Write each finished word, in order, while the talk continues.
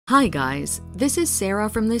Hi guys, this is Sarah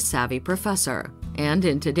from The Savvy Professor, and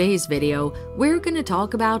in today's video, we're going to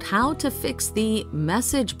talk about how to fix the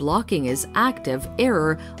message blocking is active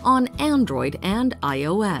error on Android and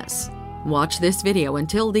iOS. Watch this video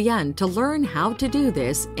until the end to learn how to do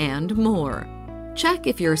this and more. Check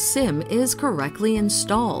if your SIM is correctly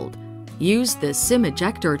installed. Use the SIM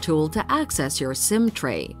ejector tool to access your SIM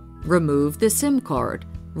tray. Remove the SIM card.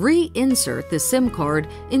 Reinsert the SIM card,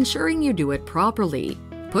 ensuring you do it properly.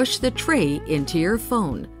 Push the tray into your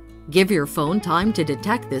phone. Give your phone time to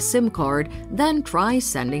detect the SIM card, then try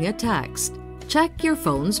sending a text. Check your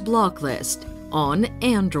phone's block list. On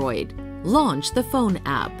Android, launch the phone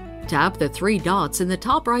app. Tap the three dots in the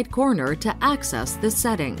top right corner to access the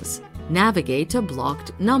settings. Navigate to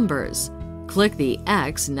blocked numbers. Click the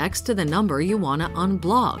X next to the number you want to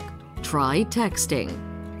unblock. Try texting.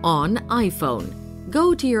 On iPhone,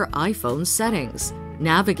 go to your iPhone settings.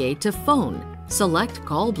 Navigate to Phone. Select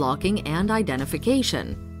Call Blocking and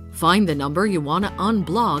Identification. Find the number you want to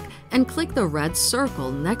unblock and click the red circle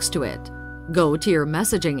next to it. Go to your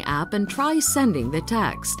messaging app and try sending the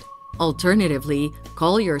text. Alternatively,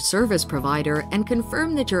 call your service provider and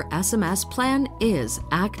confirm that your SMS plan is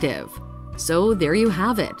active. So there you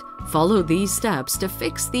have it. Follow these steps to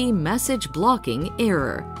fix the message blocking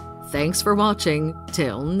error. Thanks for watching.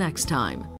 Till next time.